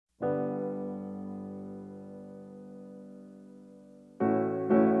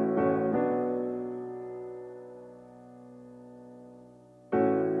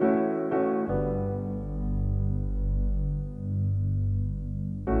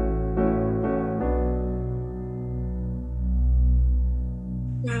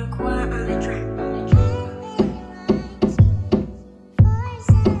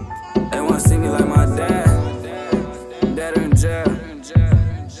They wanna see me like my dad. Dad in jail.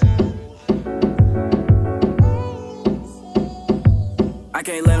 I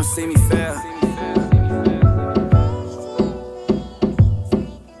can't let them see me fail.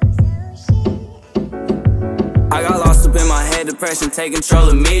 I got lost up in my head, depression take control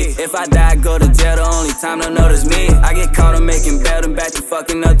of me. If I die, go to jail, the only time they'll notice me. I get caught on making bail and back to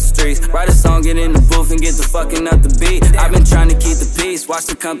fucking up the streets. Write a song, get in the booth and get the fucking up the beat. I've been trying to keep the peace, watch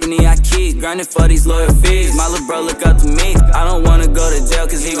the company I keep, grinding for these loyal fees. My little bro look up to me, I don't wanna go to jail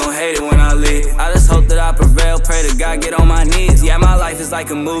cause he gon' hate it when I leave. I just hope that I prevail, pray to God, get on my knees. Yeah, my life is like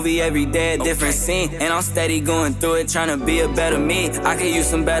a movie, every day a different scene, and I'm steady going through it, trying to be a better me. I could use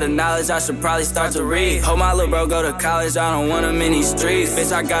some better knowledge, I should probably start to read. Hope my little bro go to college, I don't want him in these streets.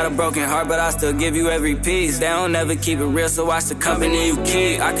 Bitch, I got a broken heart, but I still give you every piece. They don't never keep it real, so watch the company you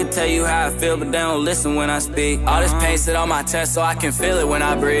keep. I could tell you how I feel, but they don't listen when I speak. All this pain sit on my chest, so I can feel it when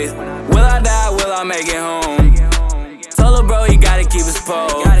I breathe. Will I die, will I make it home? Told her bro, he gotta keep his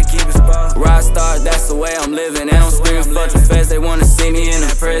pole. Rock star, that's the way I'm living. They don't scream fuck the feds, they wanna see me in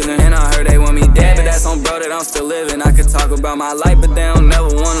the prison. And I heard they want me dead, but that's on bro that I'm still living. I could talk about my life, but they don't never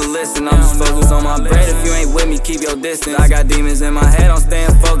wanna listen. I'm just focused on my bread, if you ain't with me, keep your distance. I got demons in my head, I'm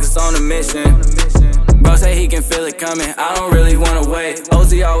staying focused on the mission. Bro say he can feel it coming, I don't really wanna wait.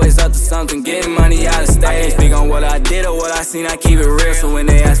 OZ always up to something, getting money out of state. I can't speak on what I did or what I seen, I keep it real. So when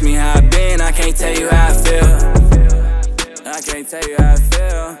they ask me how I been, I can't tell you how I feel. I can't tell you how I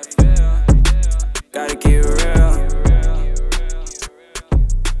feel.